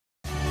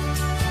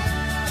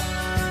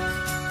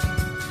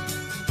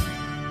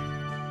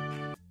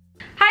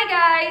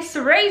guys!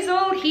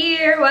 Rhazel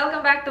here!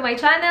 Welcome back to my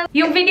channel.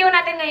 Yung video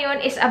natin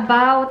ngayon is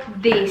about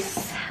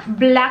this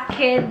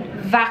Blackhead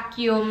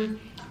Vacuum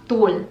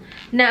Tool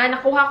na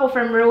nakuha ko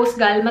from Rose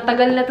Gal.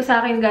 Matagal na to sa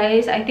akin,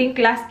 guys. I think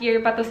last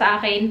year pa to sa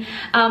akin.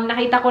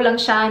 Nakita ko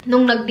lang siya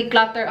nung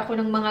nag-declutter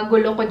ako ng mga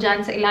gulo ko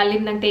dyan sa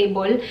ilalim ng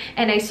table.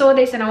 And I saw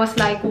this and I was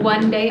like,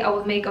 one day I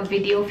will make a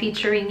video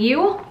featuring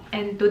you.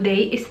 And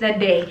today is the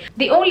day.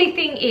 The only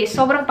thing is,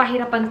 sobrang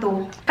pahirapan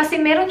to.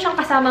 Kasi meron siyang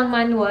kasamang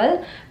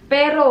manual,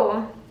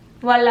 pero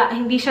wala,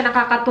 hindi siya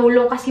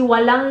nakakatulong kasi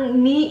walang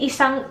ni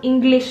isang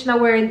English na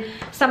word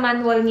sa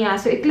manual niya.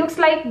 So, it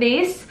looks like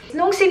this.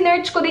 Nung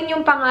sinerch ko din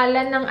yung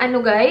pangalan ng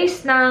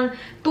guys, ng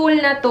tool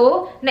na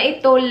to, na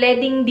ito,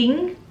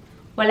 Leding-ding,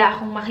 wala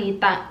akong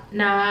makita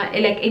na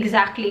like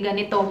exactly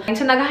ganito.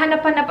 So,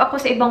 naghahanap-hanap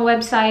ako sa ibang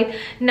website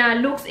na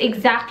looks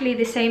exactly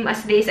the same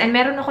as this. And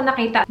meron ako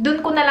nakita. Doon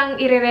ko na lang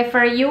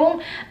i-refer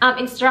yung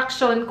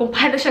instruction kung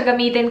paano siya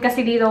gamitin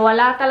kasi dito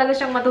wala talaga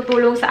siyang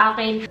matutulong sa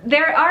akin.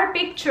 There are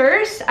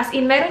pictures, as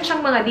in meron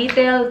siyang mga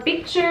detailed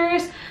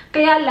pictures,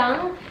 kaya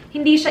lang,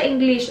 hindi siya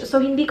English. So,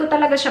 hindi ko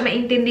talaga siya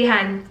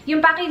maintindihan. Yung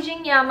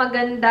packaging niya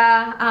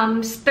maganda,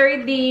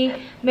 sturdy,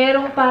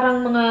 merong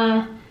parang mga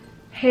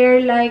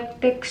hair-like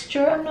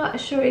texture. I'm not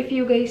sure if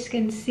you guys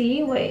can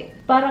see. Wait.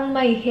 Parang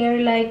may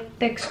hair-like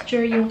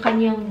texture yung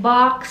kanyang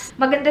box.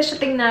 Maganda siya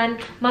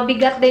tingnan.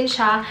 Mabigat din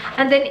siya.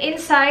 And then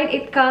inside,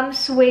 it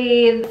comes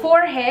with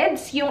 4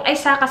 heads. Yung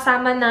isa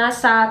kasama na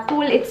sa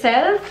tool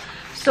itself.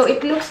 So,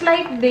 it looks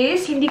like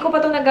this. Hindi ko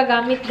pa ito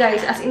nagagamit,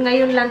 guys. As in,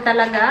 ngayon lang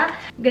talaga.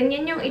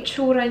 Ganyan yung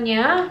itsura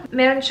niya.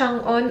 Meron siyang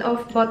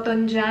on-off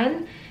button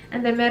dyan.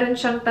 And then, meron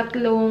siyang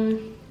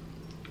tatlong...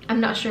 I'm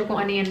not sure kung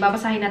ano yan.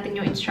 Babasahin natin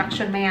yung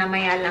instruction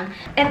maya-maya lang.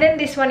 And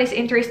then, this one is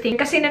interesting.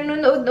 Kasi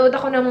nanonood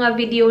ako ng mga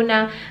video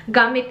na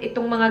gamit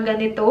itong mga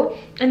ganito.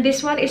 And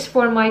this one is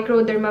for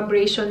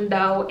microdermabrasion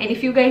daw. And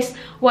if you guys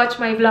watch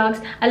my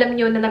vlogs, alam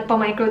nyo na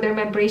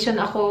nagpa-microdermabrasion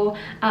ako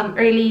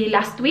early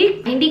last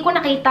week. Hindi ko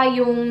nakita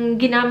yung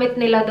ginamit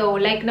nila daw.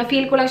 Like,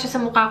 na-feel ko lang siya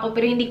sa mukha ko,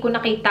 pero hindi ko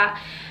nakita.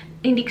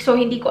 Hindi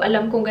ko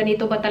alam kung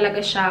ganito ba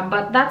talaga siya.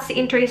 But that's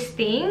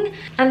interesting.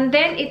 And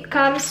then, it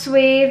comes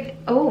with...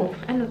 Oh,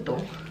 ano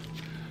to?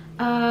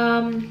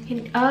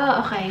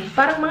 Okay.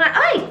 Parang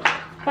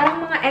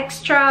mga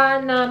extra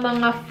na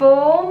mga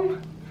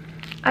foam.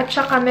 At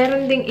saka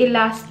meron ding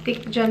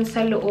elastic dyan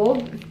sa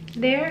loob.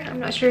 There. I'm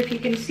not sure if you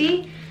can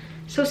see.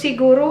 So,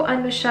 siguro,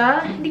 ano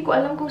siya. Hindi ko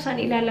alam kung saan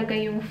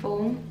ilalagay yung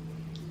foam.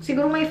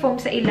 Siguro may foam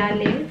sa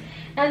ilalim.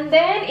 And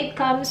then, it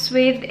comes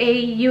with a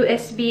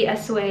USB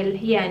as well.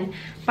 Yan.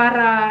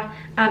 Para,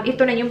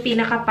 ito na yung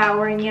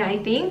pinaka-power niya, I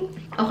think.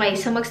 Okay,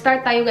 so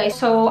mag-start tayo, guys.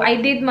 So,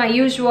 I did my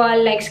usual,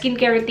 like,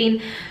 skincare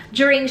routine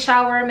during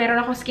shower. Meron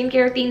akong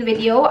skincare routine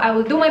video. I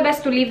will do my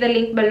best to leave the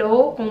link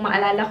below kung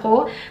maalala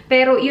ko.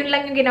 Pero, yun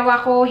lang yung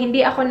ginawa ko.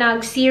 Hindi ako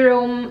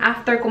nag-serum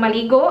after ko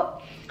maligo.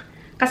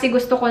 Kasi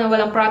gusto ko na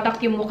walang product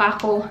yung mukha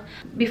ko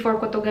before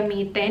ko to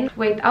gamitin.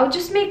 Wait, I'll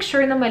just make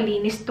sure na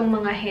malinis tong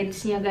mga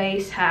heads niya,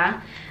 guys,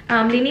 ha?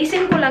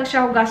 Linisin ko lang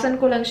siya, hugasan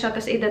ko lang siya,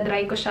 tapos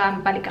idadry ko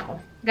siya, balik ako.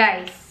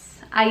 Guys,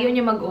 ayaw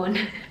niya mag-on.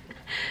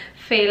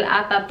 Fail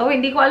ata to.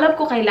 Hindi ko alam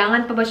kung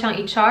kailangan pa ba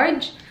siyang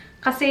i-charge.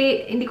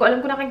 Kasi, hindi ko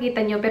alam kung nakikita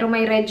nyo, pero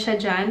may red siya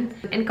dyan.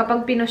 And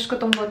kapag pinush ko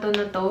tong button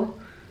na to,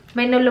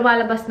 may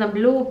nalumalabas na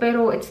blue,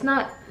 pero it's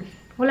not,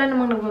 wala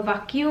namang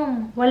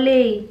nagva-vacuum.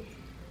 Wala.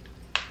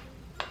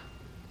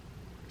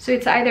 So,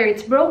 it's either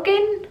it's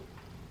broken,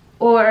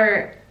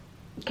 or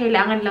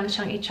kailangan lang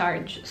siyang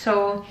i-charge.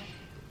 So,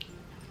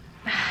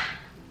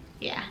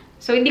 yeah.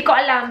 So, hindi ko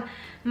alam.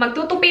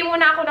 Magtutupi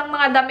muna ako ng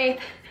mga damit.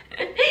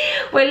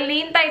 Well,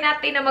 hintay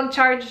natin na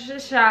mag-charge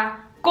siya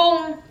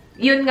kung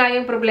yun nga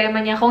yung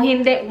problema niya. Kung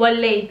hindi,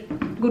 wala.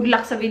 Good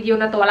luck sa video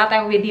na to. Wala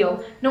tayong video.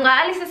 Nung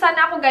aalis na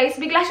sana ako, guys,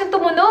 bigla siyang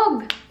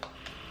tumunog.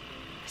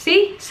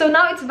 See? So,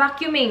 now it's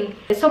vacuuming.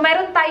 So,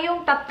 meron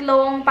tayong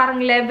tatlong parang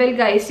level,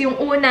 guys. Yung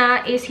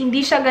una is hindi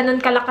siya ganun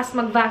kalakas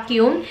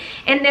mag-vacuum.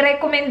 And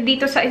nirecommend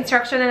dito sa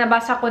instruction na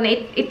nabasa ko na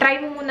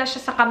itry mo muna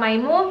siya sa kamay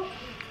mo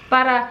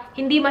para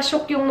hindi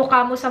ma-shook yung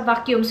mukha mo sa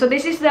vacuum. So,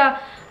 this is the,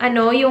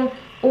 yung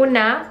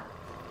una.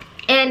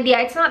 And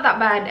yeah, it's not that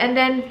bad. And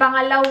then,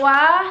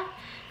 pangalawa,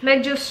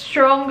 medyo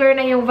stronger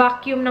na yung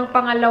vacuum ng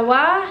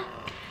pangalawa.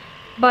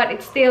 But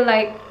it's still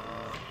like,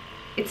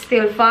 it's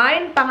still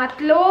fine.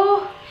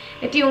 Pangatlo,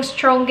 ito yung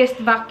strongest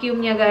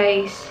vacuum niya,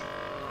 guys.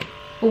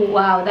 Oh,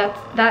 wow.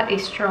 That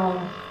is strong.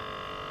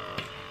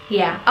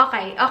 Yeah.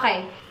 Okay.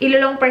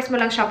 Ilulong press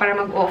mo lang siya para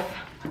mag-off.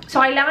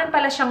 So, kailangan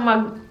pala siyang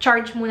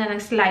mag-charge muna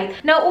ng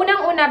slide. Now,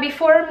 unang-una,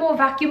 before mo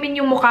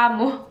vacuumin yung mukha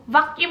mo,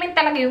 vacuumin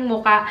talaga yung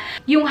mukha.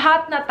 Yung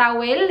hot na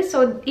towel,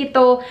 so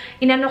ito,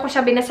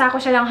 binasa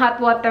ko siya ng hot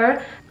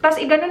water.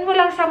 Tapos, iganon mo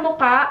lang sa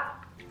mukha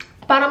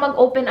para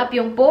mag-open up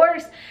yung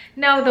pores.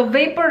 Now, the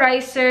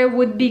vaporizer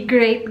would be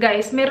great,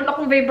 guys. Meron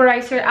akong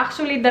vaporizer.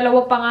 Actually,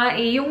 dalawa pa nga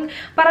eh. Yung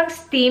parang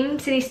steam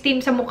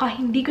sa mukha.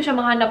 Hindi ko siya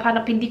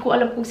mahanap-hanap. Hindi ko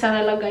alam kung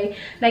saan nalagay.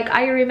 Like,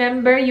 I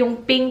remember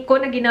yung pink ko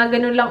na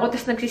ginaganon lang o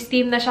tapos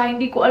nagsisteam na siya.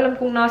 Hindi ko alam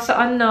kung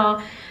nasaan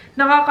na.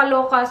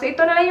 Nakakaloka. So,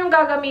 ito na lang yung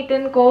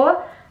gagamitin ko.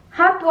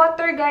 Hot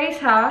water,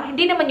 guys, ha?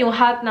 Hindi naman yung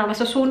hot na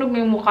masusunog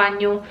yung mukha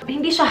nyo.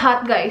 Hindi siya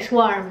hot, guys.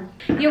 Warm.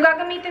 Yung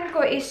gagamitin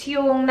ko is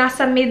yung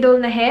nasa middle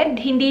na head.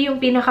 Hindi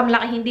yung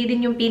pinakamalaki, hindi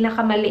din yung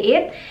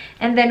pinakamaliit.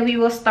 And then we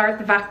will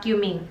start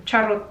vacuuming.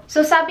 Charot. So,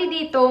 sabi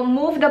dito,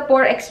 move the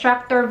pore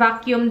extractor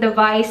vacuum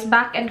device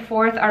back and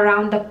forth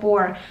around the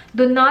pore.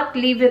 Do not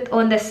leave it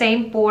on the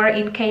same pore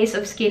in case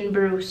of skin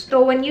bruise.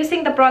 So, when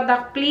using the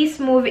product, please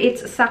move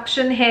its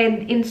suction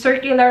head in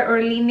circular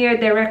or linear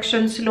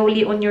direction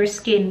slowly on your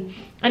skin.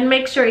 And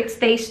make sure it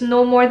stays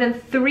no more than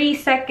 3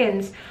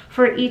 seconds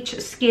for each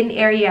skin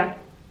area.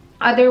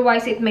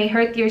 Otherwise, it may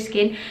hurt your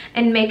skin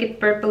and make it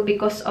purple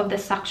because of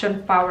the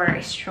suction power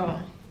is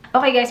strong.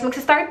 Okay guys,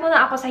 magsa-start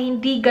muna ako sa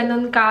hindi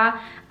ganun ka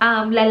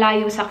lala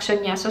yung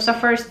suction niya. So, sa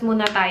first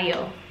muna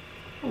tayo.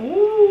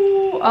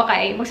 Ooh,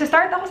 okay,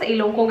 magsa-start ako sa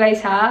ilong ko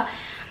guys ha.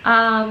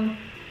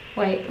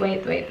 Wait.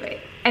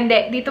 Hindi,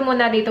 dito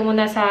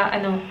muna sa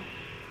ano.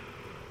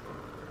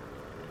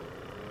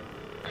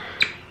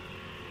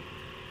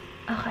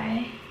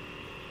 Okay.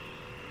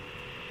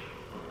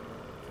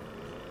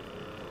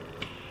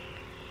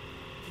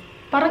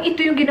 Parang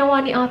ito yung ginawa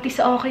ni ate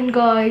sa akin,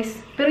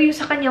 guys. Pero yung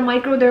sa kanya,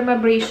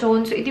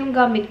 microdermabrasion. So, ito yung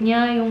gamit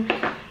niya. Yung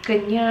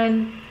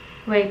ganyan.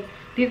 Wait.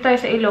 Dito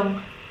tayo sa ilong.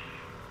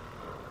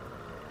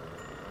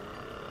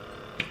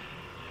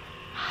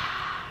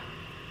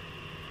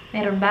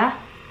 Meron ba?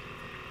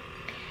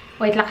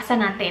 Wait,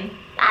 lakasan natin.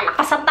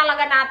 Lakasan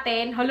talaga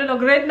natin. Hala,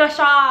 nag-red na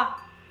siya.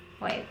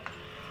 Wait.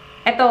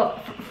 Ito,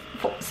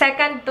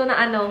 second to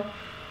na ano.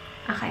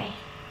 Okay.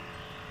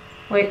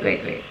 Wait.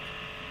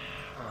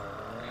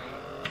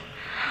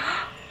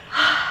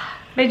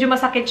 Medyo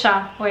masakit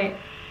siya. Wait.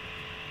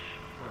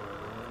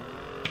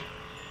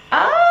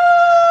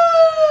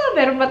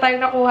 Meron ba tayong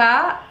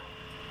nakuha?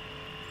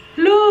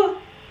 Lo!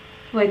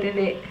 Wait,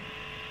 hindi.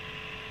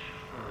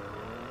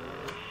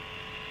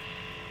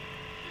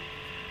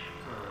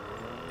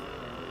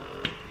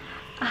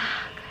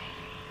 Okay.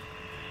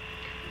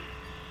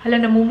 Hala,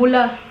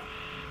 namumula.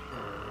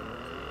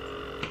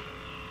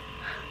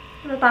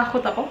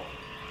 Natakot ako.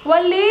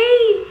 Wali!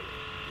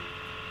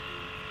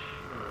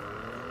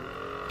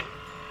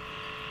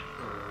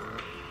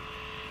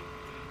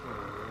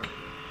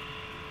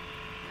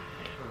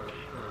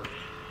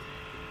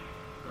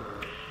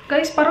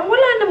 Guys, parang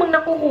wala namang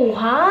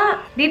nakukuha.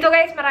 Dito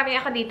guys, marami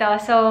ako dito.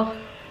 So,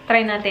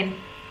 try natin.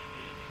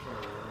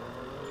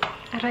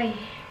 Aray.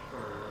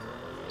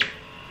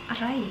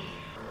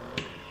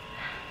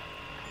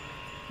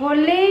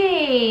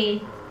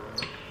 Wali!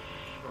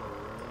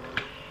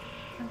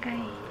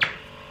 Okay.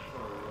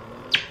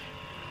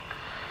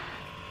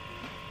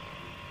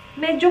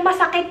 Medyo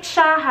masakit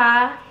siya,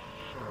 ha?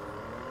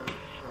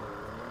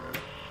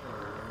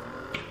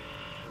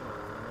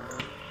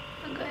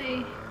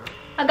 Okay.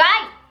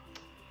 Agay!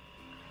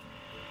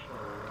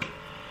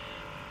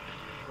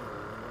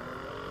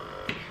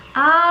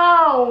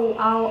 Ow!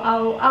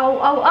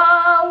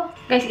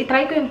 Guys,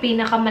 itry ko yung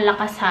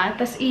pinakamalakas, ha?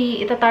 Tapos,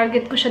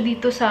 itatarget ko siya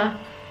dito sa,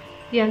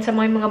 yan, sa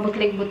mga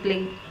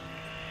butlig-butlig.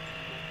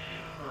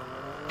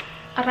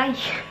 Aray.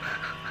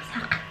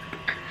 Masakit.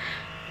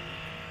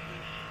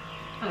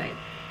 Okay.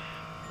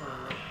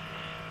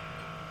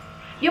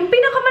 Yung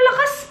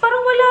pinakamalakas,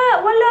 parang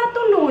wala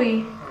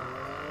tuloy.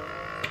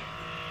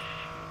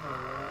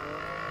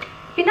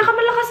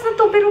 Pinakamalakas na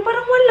to, pero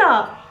parang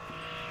wala.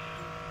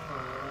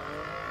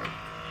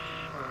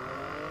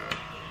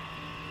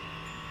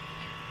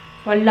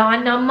 Wala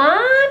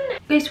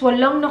naman. Guys,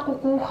 walang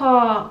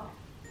nakukuha.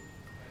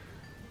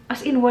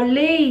 As in,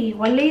 wali.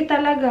 Wali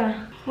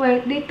talaga.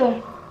 Wait,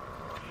 dito.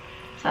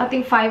 Sa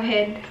ating 5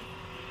 head.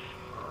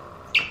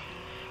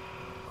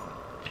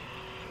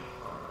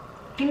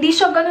 Hindi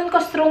siya ganun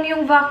ka-strong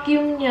yung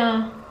vacuum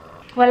niya.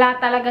 Wala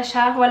talaga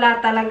siya. Wala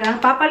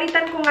talaga.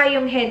 Papalitan ko nga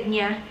yung head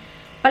niya.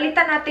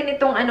 Palitan natin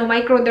itong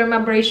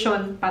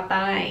microdermabrasion.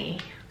 Patay.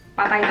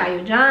 Patay tayo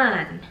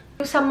dyan.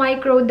 Sa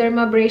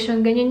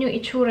microdermabrasion, ganyan yung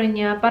itsura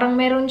niya. Parang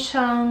meron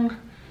siyang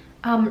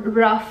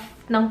rough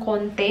ng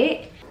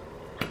konti.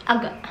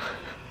 Aga.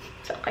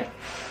 Sakit.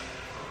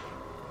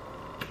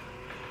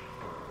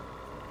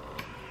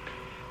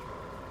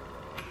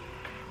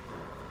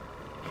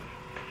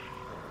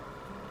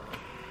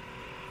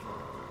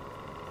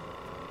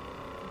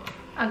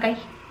 Agay.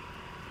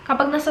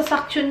 Kapag nasa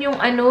suction yung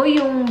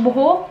yung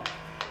buhok,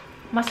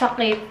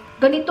 masakit.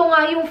 Ganito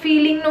nga yung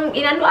feeling nung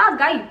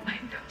agay.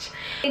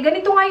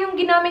 Ganito nga yung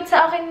ginamit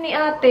sa akin ni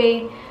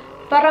ate.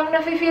 Parang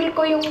nafe-feel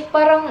ko yung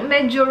parang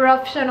medyo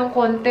rough siya ng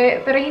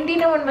konti. Pero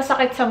hindi naman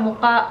masakit sa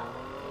muka.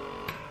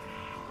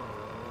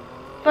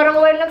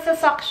 Parang while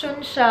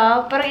nagsa-suction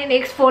siya, parang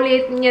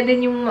in-exfoliate niya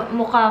din yung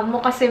mukha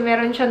mo kasi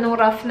meron siya nung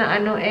rough na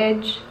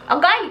edge.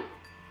 Agay!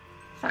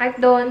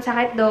 Sakit doon,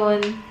 sakit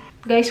doon.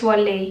 Guys,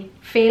 wale.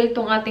 Fail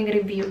tong ating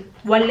review.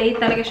 Wale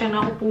talaga siya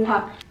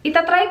nakukuha.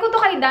 Itatry ko to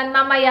kay Dan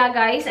mamaya,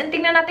 guys. And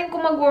tingnan natin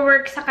kung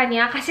mag-work sa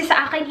kanya. Kasi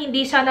sa akin,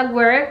 hindi siya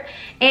nag-work.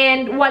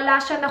 And wala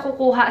siya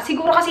nakukuha.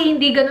 Siguro kasi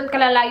hindi ganun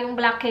kalala yung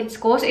blackheads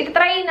ko. So,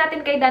 itatry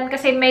natin kay Dan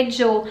kasi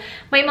medyo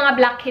may mga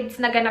blackheads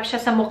na ganap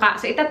siya sa mukha.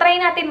 So, itatry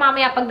natin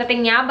mamaya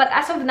pagdating niya. But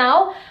as of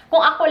now,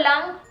 kung ako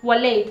lang,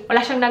 wale.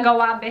 Wala siyang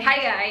nagawa. Hi,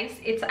 guys.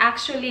 It's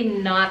actually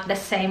not the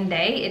same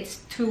day.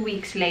 It's 2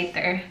 weeks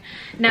later.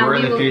 Now, we're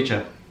in the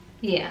future.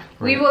 Yeah,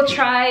 we will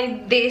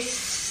try this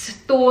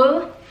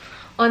tool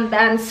on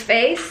Dan's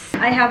face.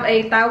 I have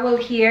a towel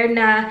here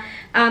na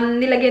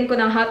nilagyan ko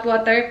ng hot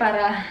water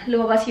para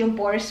lumabas yung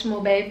pores mo,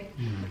 babe.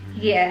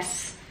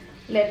 Yes.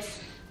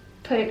 Let's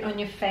put it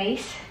on your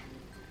face.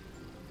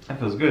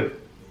 That feels good.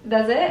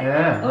 Does it?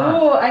 Yeah.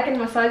 Oh, I can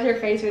massage your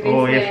face with this.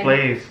 Oh, yes,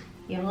 please.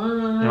 Yes.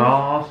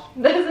 Yes.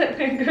 Does it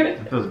feel good?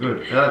 It feels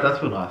good.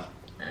 That feels nice.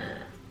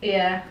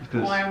 Yeah,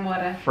 warm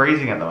water.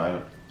 Freezing at the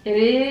moment.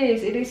 It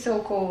is. It is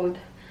so cold.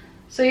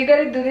 So you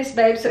gotta do this,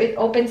 babe, so it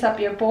opens up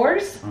your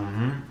pores.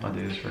 I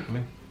do this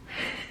frequently.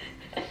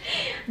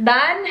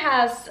 Dan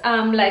has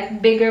like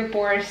bigger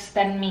pores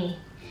than me,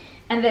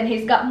 and then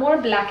he's got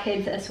more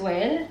blackheads as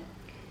well.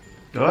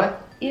 Do I?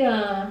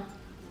 Yeah,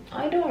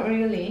 I don't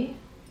really.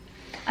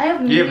 I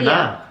have You have medium.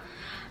 none.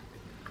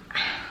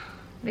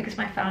 Because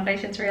my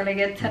foundation's really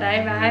good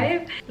today,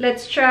 babe.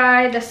 Let's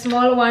try the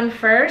small one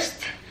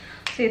first.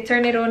 So you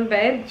turn it on,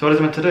 babe. So what is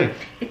it meant to do?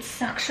 It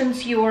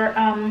suctions your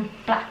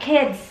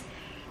blackheads.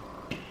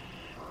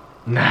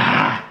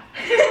 Nah.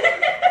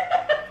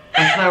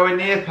 That's nowhere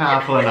near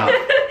powerful enough.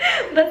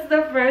 That's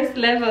the first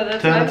level.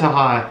 That's Turn it to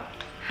high.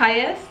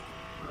 Highest?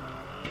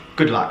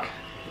 Good luck.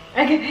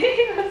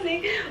 Okay, let's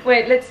see.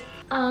 Wait, let's...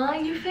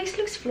 your face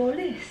looks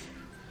flawless.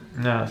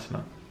 No, it's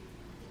not.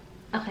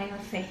 Okay,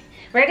 let's see.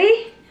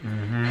 Ready?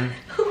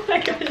 Oh my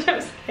gosh,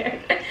 I'm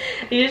scared.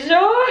 Are you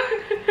sure?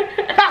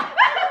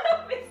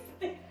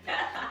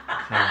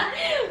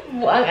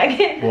 Buang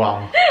again.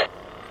 Wow.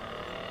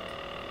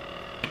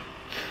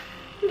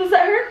 Does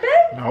that hurt,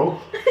 babe?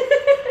 No.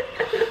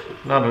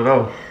 Not at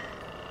all.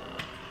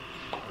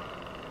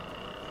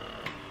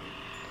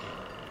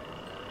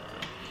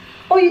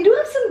 Oh, you do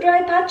have some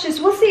dry patches.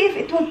 We'll see if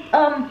it will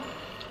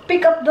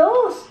pick up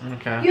those.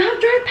 Okay. You have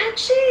dry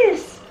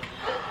patches.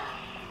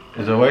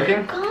 Is it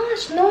working?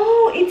 Gosh,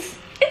 no, it's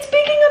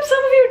picking up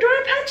some of your dry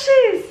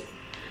patches.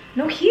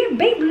 No, here,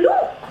 babe,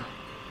 look.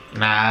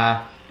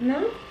 Nah.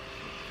 No?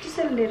 Just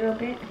a little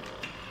bit.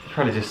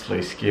 Probably just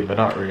loose skin, but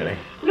not really.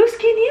 Loose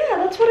skin, yeah,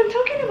 that's what I'm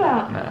talking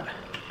about. Nah.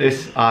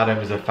 This item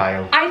is a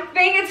fail. I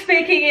think it's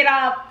picking it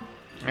up.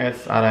 I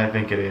don't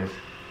think it is.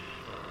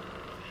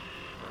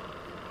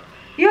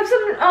 You have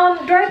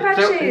some dry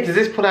So, patches. does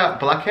this put out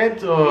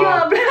blackheads or?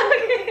 Yeah,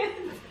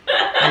 blackheads.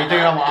 Are you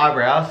doing it on my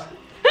eyebrows?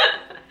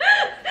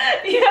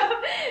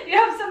 You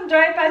have some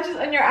dry patches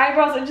on your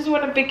eyebrows. I just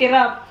want to pick it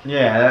up.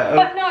 Yeah.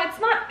 But no, it's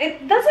not.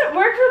 It doesn't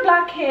work for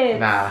blackheads.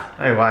 Nah,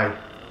 no way.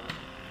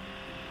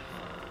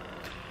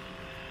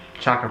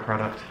 Chakra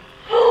product.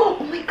 Oh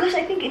my gosh,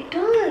 I think it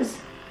does.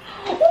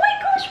 Oh my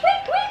gosh,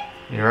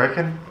 wait. You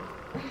reckon?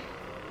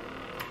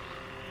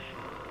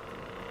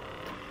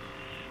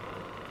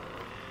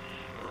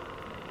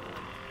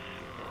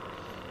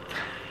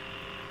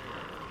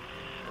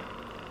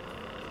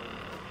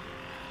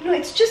 No,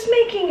 it's just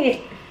making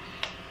it.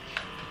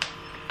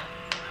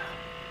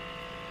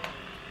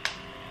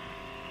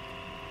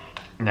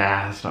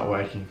 Nah, it's not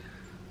working.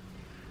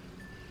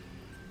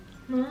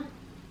 Huh?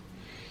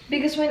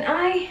 Because when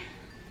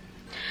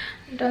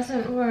it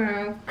doesn't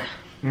work.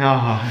 No,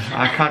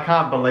 I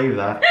can't believe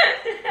that.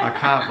 I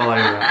can't believe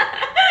that.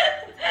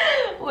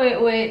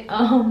 Wait.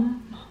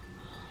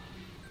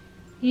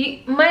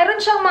 Mayroon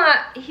siyang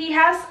mga, he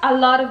has a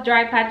lot of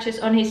dry patches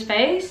on his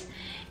face.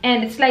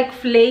 And it's like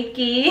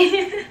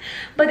flaky.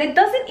 But it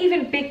doesn't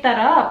even pick that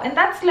up. And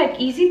that's like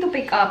easy to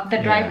pick up, the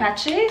dry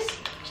patches.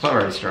 It's not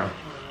very strong.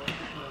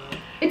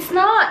 It's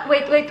not.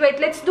 Wait.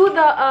 Let's do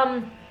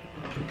the,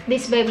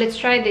 this, babe. Let's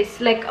try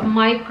this. Like a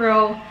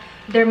micro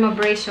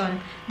dermabrasion.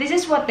 This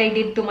is what they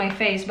did to my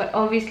face. But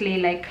obviously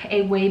like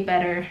a way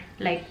better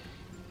like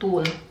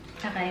tool.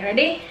 Okay,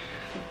 ready?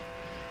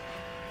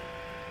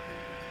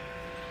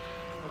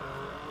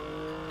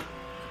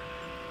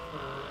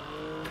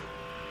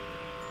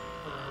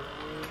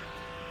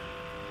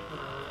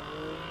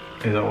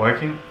 Is it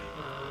working?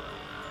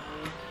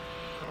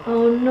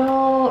 Oh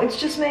no,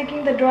 it's just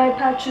making the dry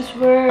patches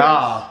worse.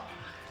 Ah.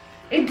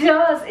 It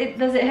does.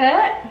 Does it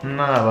hurt?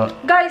 No, but...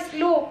 Guys,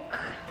 look.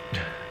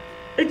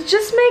 It's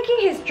just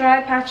making his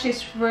dry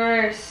patches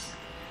worse.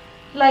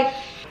 Like,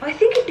 I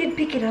think it did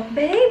pick it up,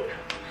 babe.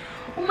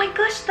 Oh my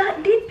gosh,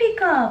 that did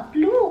pick up.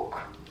 Look.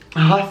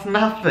 Oh, that's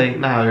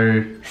nothing.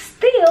 No.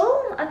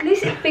 Still, at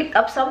least it picked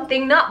up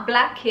something. Not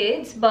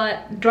blackheads,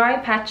 but dry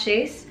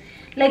patches.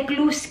 Like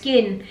loose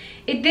skin.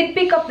 It did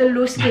pick up the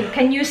loose skin.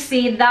 Can you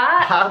see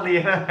that?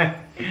 Hardly.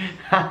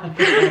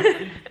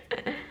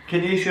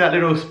 Can you see that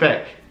little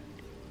speck?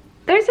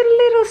 There's a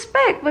little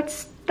speck, but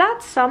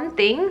that's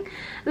something.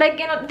 Like,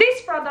 you know,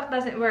 this product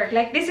doesn't work.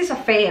 Like, this is a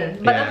fail.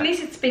 But at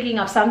least it's picking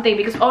up something,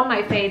 because on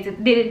my face,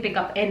 it didn't pick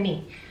up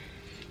any.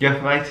 Your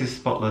face is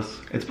spotless.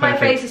 It's perfect. My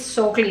face is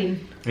so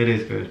clean. It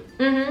is good.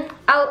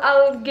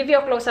 I'll give you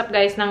a close-up,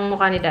 guys, ng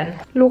mukha ni Dan.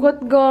 Look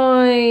at,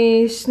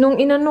 guys. Nung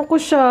inano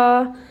ko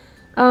siya,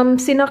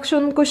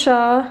 sinaksyon ko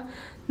siya,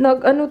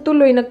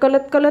 tuloy,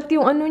 nagkalat-kalat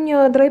yung ano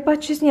niya, dry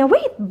patches niya.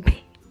 Wait.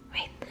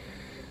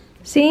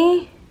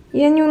 See?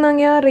 Yan yung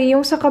nangyari.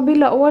 Yung sa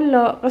kabila,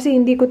 wala. Kasi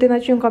hindi ko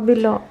tinouch yung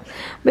kabila.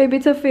 Baby,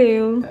 it's a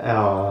fail.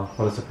 Oh,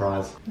 what a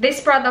surprise. This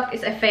product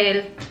is a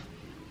fail.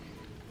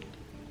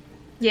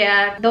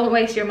 Yeah, don't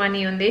waste your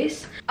money on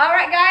this.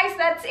 Alright, guys,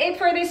 that's it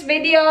for this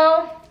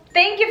video.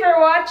 Thank you for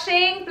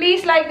watching.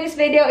 Please like this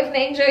video if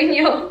na-enjoy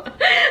nyo.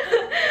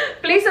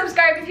 Please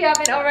subscribe if you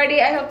haven't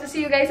already. I hope to see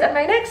you guys on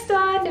my next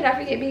one. Do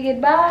not forget, be good.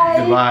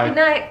 Bye. Goodbye. Good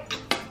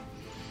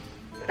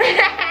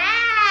night.